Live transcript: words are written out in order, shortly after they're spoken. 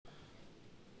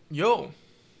Yo,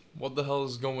 what the hell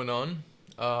is going on?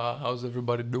 How's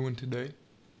everybody doing today?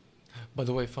 By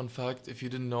the way, fun fact, if you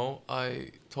didn't know,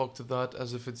 I talk to that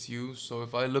as if it's you. So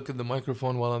if I look at the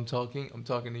microphone while I'm talking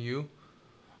to you.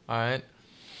 Alright.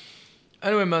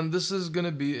 Anyway, man, this is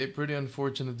gonna be a pretty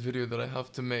unfortunate video that I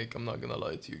have to make. I'm not gonna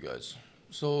lie to you guys.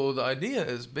 So the idea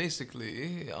is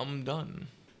basically, I'm done.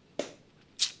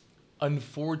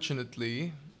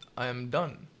 Unfortunately, I am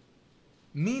done.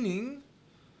 Meaning,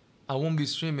 I won't be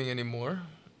streaming anymore.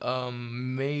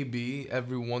 Maybe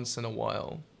every once in a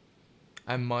while.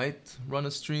 I might run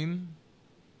a stream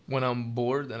when I'm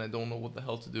bored and I don't know what the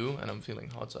hell to do and I'm feeling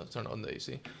hot, so I've turned on the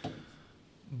AC.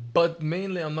 But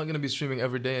mainly, I'm not gonna be streaming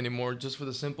every day anymore, just for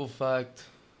the simple fact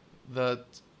that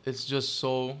it's just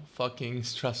so fucking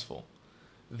stressful.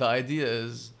 The idea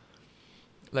is,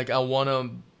 like, I wanna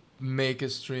make a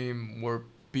stream where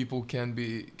people can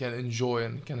enjoy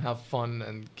and can have fun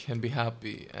and can be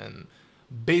happy. And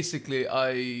basically,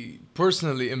 I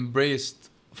personally embraced.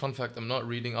 Fun fact: I'm not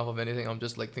reading off of anything. I'm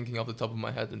just like thinking off the top of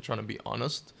my head and trying to be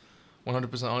honest, 100%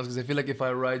 honest. Because I feel like if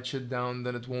I write shit down,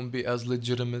 then it won't be as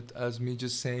legitimate as me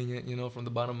just saying it, from the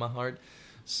bottom of my heart.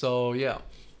 So yeah,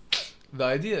 the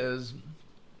idea is,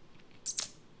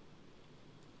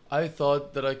 I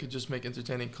thought that I could just make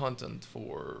entertaining content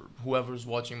for whoever's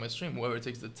watching my stream, whoever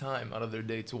takes the time out of their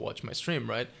day to watch my stream,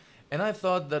 right? And I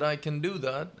thought that I can do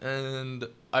that, and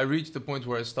I reached the point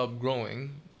where I stopped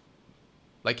growing,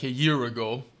 like a year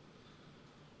ago,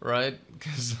 right?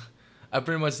 Because I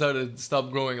pretty much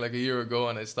stopped growing like a year ago,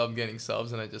 and I stopped getting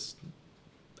subs, and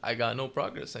I got no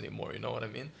progress anymore. You know what I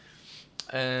mean?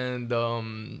 And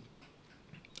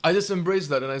I just embraced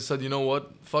that, and I said, you know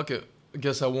what? Fuck it. I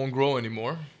guess I won't grow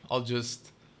anymore. I'll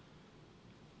just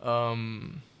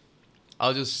um,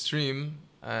 I'll just stream,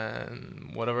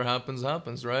 and whatever happens,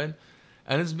 happens, right?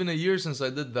 And it's been a year since I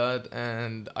did that,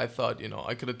 and I thought,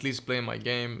 I could at least play my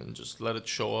game and just let it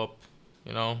show up,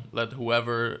 let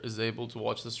whoever is able to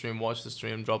watch the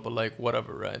stream, drop a like,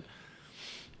 whatever, right?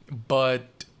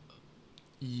 But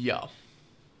yeah,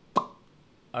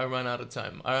 I ran out of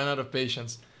time. I ran out of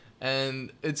patience.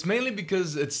 And it's mainly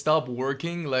because it stopped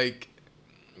working. Like,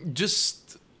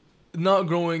 just not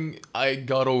growing, I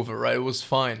got over, right? It was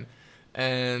fine.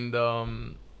 And uh,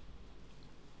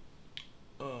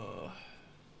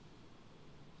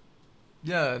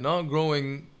 yeah, not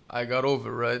growing, I got over,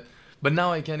 right? But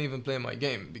now I can't even play my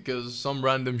game because some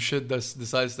random shit that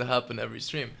decides to happen every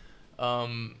stream.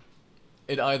 Um,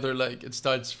 it either, like, it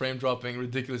starts frame dropping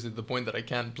ridiculously to the point that I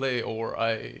can't play, or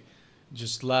I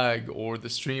just lag, or the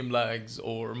stream lags,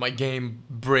 or my game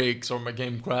breaks, or my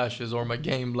game crashes, or my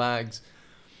game lags.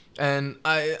 And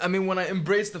I mean, when I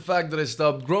embraced the fact that I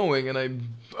stopped growing and I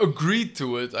agreed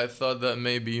to it, I thought that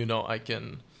maybe, I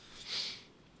can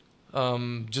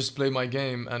just play my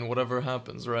game and whatever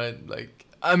happens, right? Like,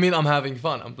 I mean, I'm having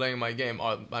fun. I'm playing my game.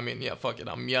 I mean, yeah, fuck it.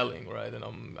 I'm yelling, right? And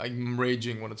I'm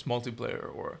raging when it's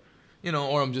multiplayer, or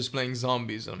I'm just playing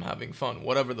zombies and I'm having fun.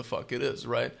 Whatever the fuck it is,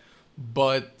 right?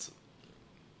 But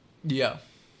yeah,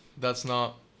 that's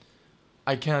not.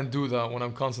 I can't do that when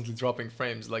I'm constantly dropping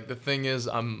frames. Like, the thing is,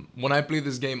 when I play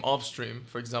this game off stream,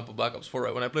 for example, Black Ops 4,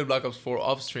 right? When I play Black Ops 4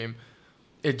 off stream,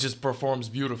 it just performs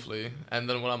beautifully, and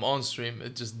then when I'm on stream,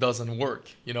 it just doesn't work.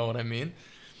 You know what I mean?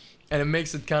 And it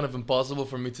makes it kind of impossible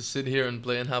for me to sit here and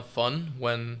play and have fun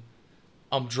when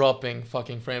I'm dropping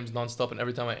fucking frames nonstop, and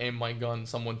every time I aim my gun,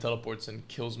 someone teleports and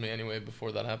kills me anyway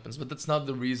before that happens. But that's not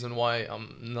the reason why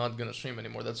I'm not gonna stream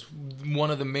anymore. That's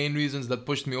one of the main reasons that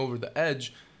pushed me over the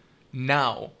edge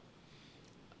now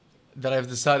that I've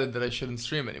decided that I shouldn't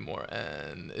stream anymore.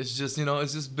 And it's just,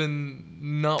 it's just been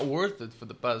not worth it for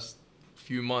the past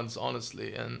few months,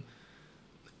 honestly. And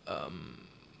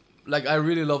like, I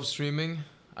really love streaming.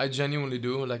 I genuinely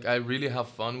do. Like, I really have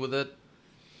fun with it.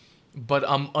 But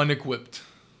I'm unequipped.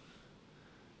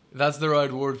 That's the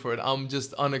right word for it. I'm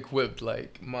just unequipped.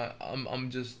 Like, I'm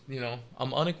just,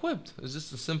 I'm unequipped. It's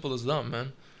just as simple as that,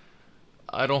 man.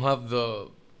 I don't have the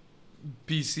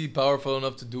PC powerful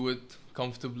enough to do it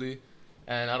comfortably,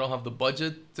 and I don't have the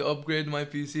budget to upgrade my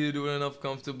PC to do it enough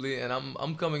comfortably. And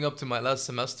I'm coming up to my last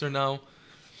semester now,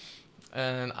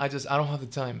 and I don't have the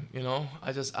time.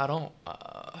 I don't.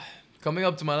 Coming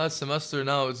up to my last semester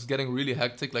now, it's getting really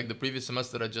hectic. Like, the previous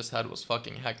semester I just had was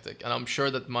fucking hectic, and I'm sure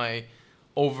that my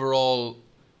overall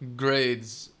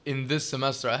grades in this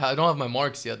semester, I don't have my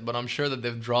marks yet, but I'm sure that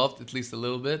they've dropped at least a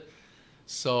little bit.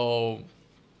 So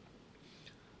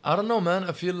I don't know, man.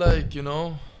 I feel like,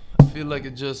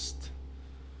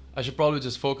 I should probably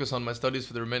just focus on my studies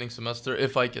for the remaining semester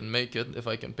if I can make it, if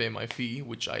I can pay my fee,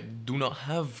 which I do not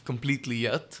have completely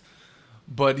yet.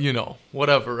 But you know,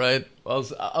 whatever, right?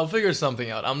 I'll figure something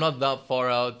out. I'm not that far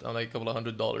out. I'm like a couple of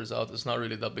 $100s out. It's not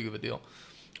really that big of a deal.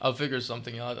 I'll figure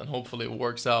something out, and hopefully it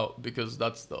works out, because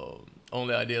that's the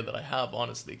only idea that I have,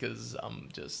 honestly. Because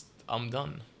I'm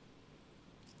done.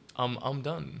 I'm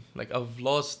done. Like, I've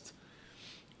lost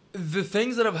the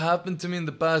things that have happened to me in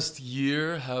the past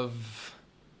year have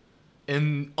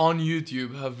in on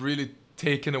YouTube have really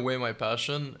taken away my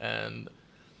passion. And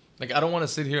like, I don't want to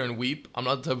sit here and weep. I'm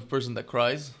not the type of person that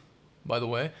cries, by the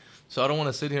way. So I don't want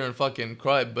to sit here and fucking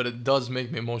cry, but it does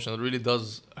make me emotional. It really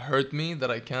does hurt me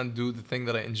that I can't do the thing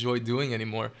that I enjoy doing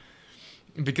anymore,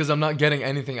 because I'm not getting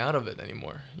anything out of it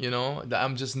anymore. You know, that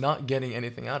I'm just not getting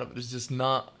anything out of it. It's just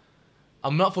not.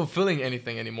 I'm not fulfilling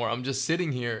anything anymore. I'm just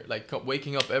sitting here, like,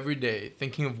 waking up every day,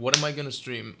 thinking of what am I gonna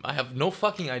stream. I have no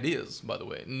fucking ideas, by the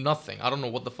way. Nothing. I don't know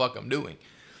what the fuck I'm doing.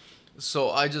 So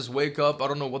I just wake up, I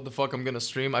don't know what the fuck I'm gonna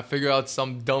stream. I figure out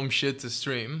some dumb shit to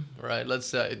stream, right? Let's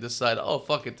say I decide, oh,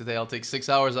 fuck it, today I'll take 6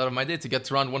 hours out of my day to get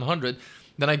to round 100.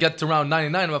 Then I get to round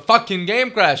 99 and my fucking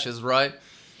game crashes, right?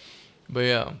 But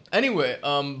yeah. Anyway,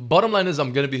 bottom line is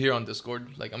I'm gonna be here on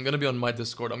Discord. Like, I'm gonna be on my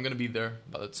Discord. I'm gonna be there,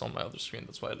 but it's on my other screen.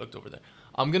 That's why I looked over there.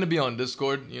 I'm gonna be on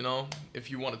Discord, you know.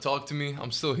 If you want to talk to me,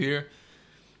 I'm still here.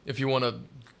 If you want to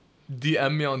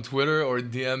DM me on Twitter or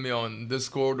DM me on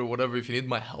Discord or whatever, if you need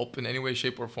my help in any way,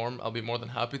 shape, or form, I'll be more than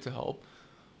happy to help.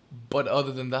 But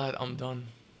other than that, I'm done.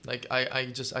 Like,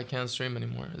 I can't stream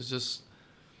anymore. It's just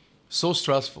so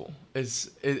stressful.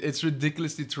 It's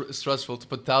ridiculously stressful to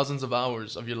put thousands of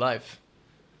hours of your life.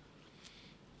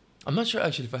 I'm not sure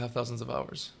actually if I have thousands of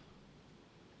hours.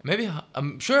 Maybe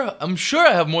I'm sure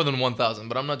I have more than 1,000,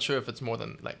 but I'm not sure if it's more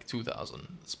than like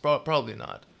 2,000. It's probably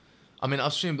not. I mean,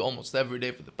 I've streamed almost every day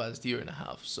for the past year and a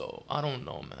half, so I don't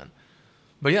know, man.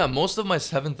 But yeah, most of my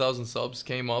 7,000 subs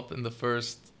came up in the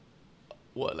first,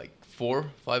 what, like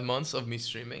 4-5 months of me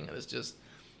streaming, and it's just,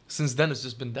 since then it's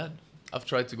just been dead. I've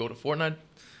tried to go to Fortnite,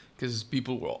 because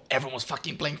everyone was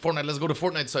fucking playing Fortnite, let's go to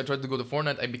Fortnite, so I tried to go to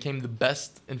Fortnite. I became the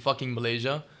best in fucking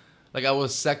Malaysia. Like, I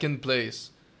was second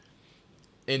place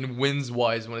in wins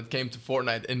wise when it came to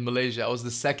Fortnite in Malaysia. I was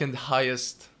the second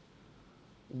highest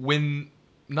win,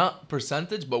 not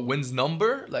percentage, but wins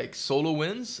number, like solo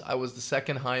wins. I was the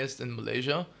second highest in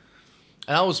Malaysia.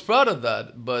 And I was proud of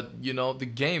that, but you know, the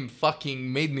game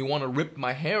fucking made me want to rip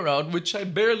my hair out, which I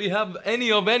barely have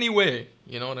any of anyway.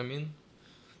 You know what I mean?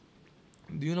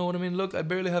 Do you know what I mean? Look, I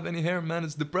barely have any hair, man.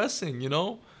 It's depressing, you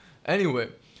know? Anyway,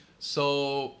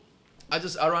 so I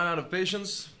ran out of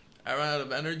patience. I ran out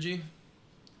of energy.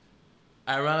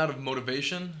 I ran out of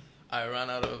motivation. I ran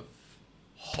out of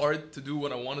heart to do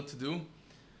what I wanted to do.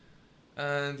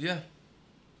 And yeah,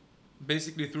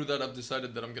 basically through that I've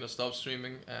decided that I'm gonna stop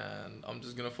streaming and I'm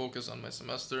just gonna focus on my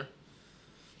semester.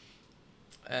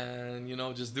 And you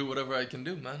know, just do whatever I can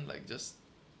do, man. Like, just,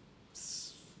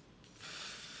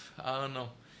 I don't know.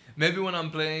 Maybe when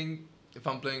if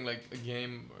I'm playing like a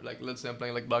game, or like, let's say I'm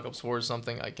playing like Black Ops 4 or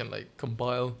something, I can like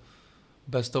compile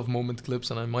best of moment clips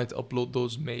and I might upload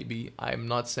those, maybe. I'm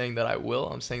not saying that I will,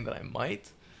 I'm saying that I might.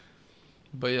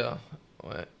 But yeah,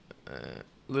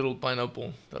 little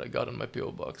pineapple that I got in my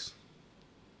P.O. box.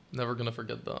 Never gonna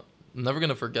forget that. Never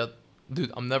gonna forget,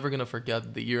 dude, I'm never gonna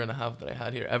forget the year and a half that I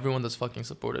had here. Everyone that's fucking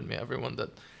supported me, everyone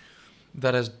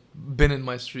that has been in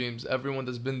my streams, everyone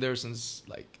that's been there since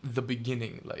like the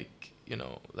beginning, like, you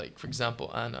know, like for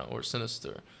example Anna or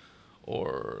Sinister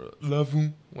or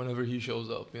Lavu whenever he shows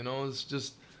up, you know. It's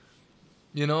just,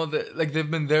 you know, like they've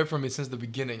been there for me since the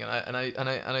beginning, and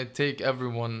I take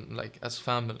everyone like as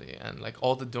family, and like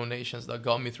all the donations that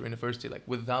got me through university, like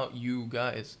without you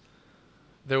guys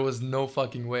there was no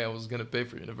fucking way I was gonna pay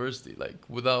for university. Like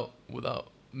without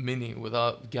Minnie,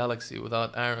 without Galaxy,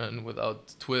 without Aaron,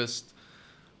 without Twist,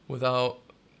 without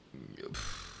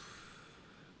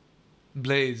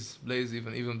Blaze,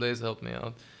 even Blaze helped me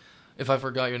out. If I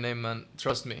forgot your name, man,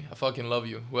 trust me, I fucking love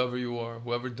you. Whoever you are,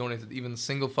 whoever donated even a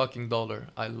single fucking dollar,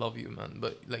 I love you, man.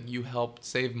 But like, you helped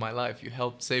save my life. You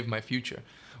helped save my future.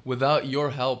 Without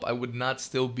your help, I would not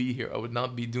still be here. I would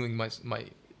not be doing my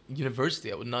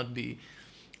university.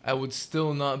 I would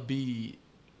still not be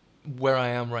where I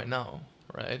am right now,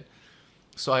 right?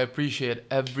 So I appreciate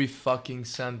every fucking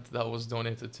cent that was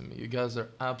donated to me. You guys are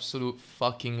absolute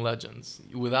fucking legends.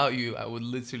 Without you, I would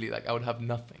literally, like, I would have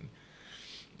nothing.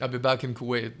 I'd be back in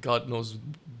Kuwait, God knows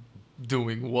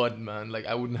doing what, man. Like,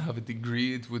 I wouldn't have a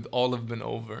degree. It would all have been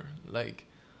over. Like,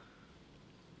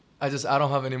 I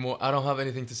don't have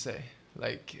anything to say.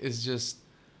 Like, it's just,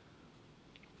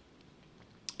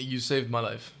 you saved my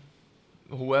life.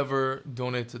 Whoever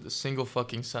donated a single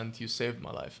fucking cent, you saved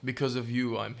my life. Because of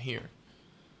you, I'm here.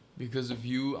 Because of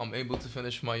you, I'm able to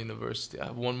finish my university. I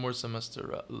have one more semester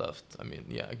left. I mean,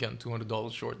 yeah, again,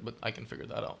 $200 short, but I can figure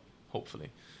that out, hopefully.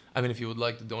 I mean, if you would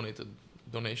like to donate, the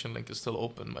donation link is still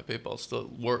open. My PayPal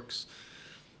still works.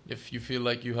 If you feel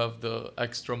like you have the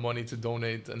extra money to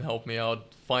donate and help me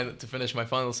out to finish my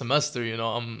final semester, you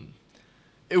know,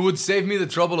 it would save me the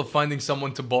trouble of finding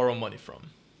someone to borrow money from.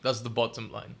 That's the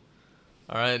bottom line.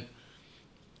 All right?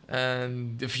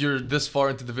 And if you're this far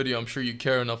into the video, I'm sure you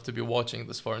care enough to be watching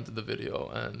this far into the video.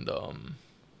 And,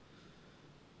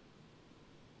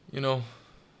 you know,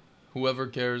 whoever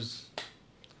cares,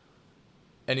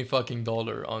 any fucking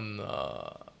dollar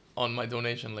on my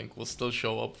donation link will still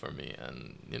show up for me.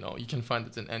 And, you know, you can find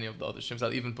it in any of the other streams.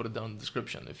 I'll even put it down in the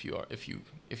description if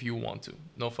you want to.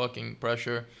 No fucking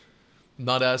pressure.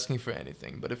 Not asking for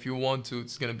anything. But if you want to,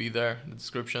 it's going to be there in the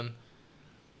description.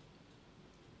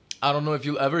 I don't know if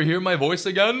you'll ever hear my voice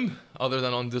again, other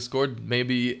than on Discord.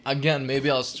 Maybe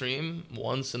I'll stream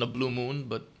once in a blue moon,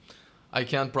 but I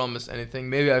can't promise anything.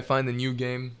 Maybe I find a new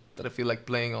game that I feel like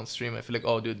playing on stream. I feel like,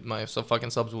 oh, dude, my fucking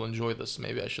subs will enjoy this.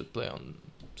 Maybe I should play on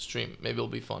stream. Maybe it'll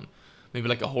be fun. Maybe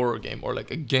like a horror game or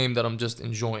like a game that I'm just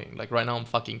enjoying. Like right now I'm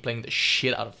fucking playing the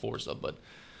shit out of Forza, but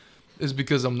it's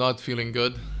because I'm not feeling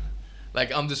good.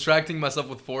 Like I'm distracting myself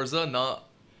with Forza,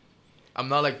 I'm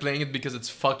not like playing it because it's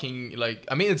fucking like,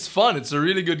 I mean, it's fun. It's a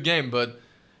really good game, but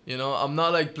you know, I'm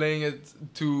not like playing it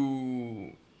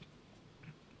to,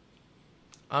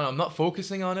 I don't know, I'm not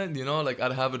focusing on it, you know, like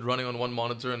I'd have it running on one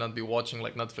monitor and I'd be watching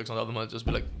like Netflix on the other monitor, just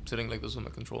be like sitting like this with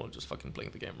my controller and just fucking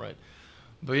playing the game, right?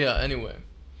 But yeah, anyway,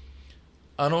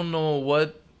 I don't know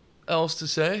what else to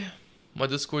say. My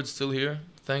Discord's still here.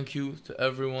 Thank you to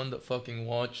everyone that fucking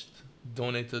watched,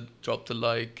 donated, dropped a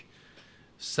like,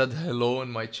 said hello in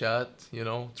my chat, you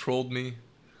know, trolled me,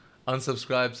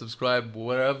 unsubscribe, subscribe,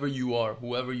 wherever you are,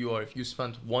 whoever you are. If you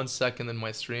spent 1 second in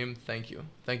my stream, thank you.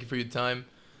 Thank you for your time.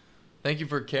 Thank you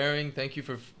for caring. Thank you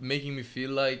for making me feel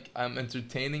like I'm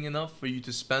entertaining enough for you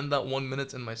to spend that 1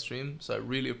 minute in my stream. So I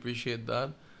really appreciate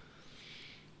that.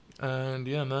 And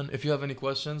yeah, man, if you have any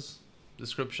questions,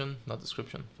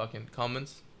 fucking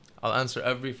comments. I'll answer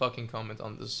every fucking comment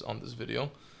on this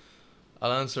video.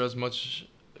 I'll answer as much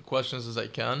questions as I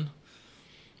can.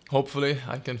 Hopefully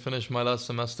I can finish my last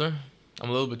semester. I'm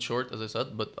a little bit short, as I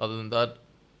said, but other than that,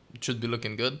 it should be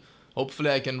looking good.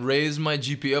 Hopefully I can raise my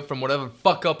GPA from whatever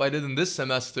fuck up I did in this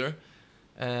semester.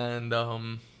 And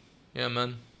yeah,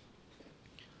 man,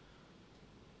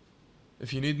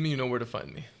 if you need me, you know where to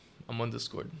find me. I'm on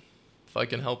Discord. If I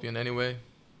can help you in any way,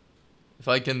 if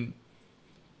I can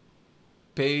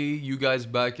pay you guys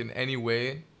back in any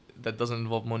way that doesn't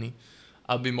involve money,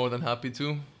 I'll be more than happy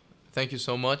to. Thank you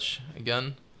so much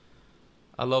again.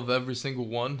 I love every single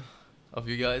one of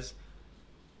you guys.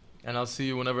 And I'll see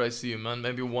you whenever I see you, man.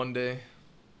 Maybe one day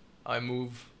I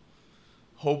move.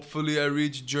 Hopefully I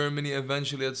reach Germany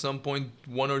eventually at some point,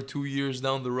 1 or 2 years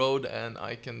down the road, and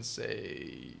I can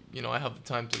say, you know, I have the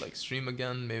time to like stream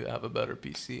again. Maybe I have a better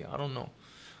PC. I don't know.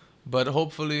 But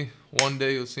hopefully one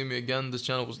day you'll see me again. This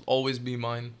channel will always be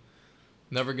mine.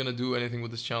 Never gonna do anything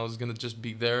with this channel. It's gonna just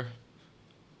be there.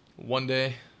 One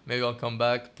day, maybe I'll come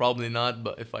back. Probably not,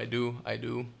 but if I do, I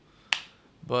do.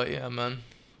 But yeah, man.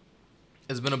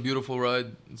 It's been a beautiful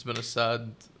ride. It's been a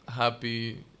sad,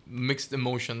 happy, mixed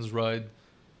emotions ride.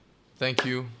 Thank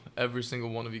you, every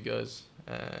single one of you guys.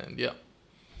 And yeah.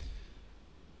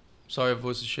 Sorry, if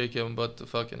voice is shaky. I'm about to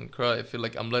fucking cry. I feel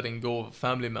like I'm letting go of a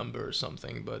family member or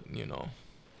something. But, you know,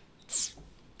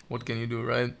 what can you do,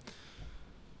 right?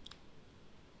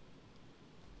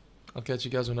 I'll catch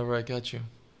you guys whenever I catch you.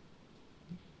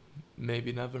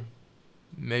 Maybe never.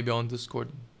 Maybe on Discord.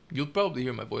 You'll probably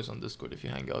hear my voice on Discord if you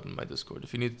hang out in my Discord.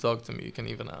 If you need to talk to me, you can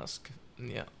even ask. And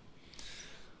yeah.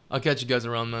 I'll catch you guys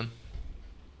around, man.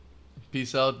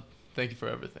 Peace out. Thank you for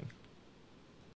everything.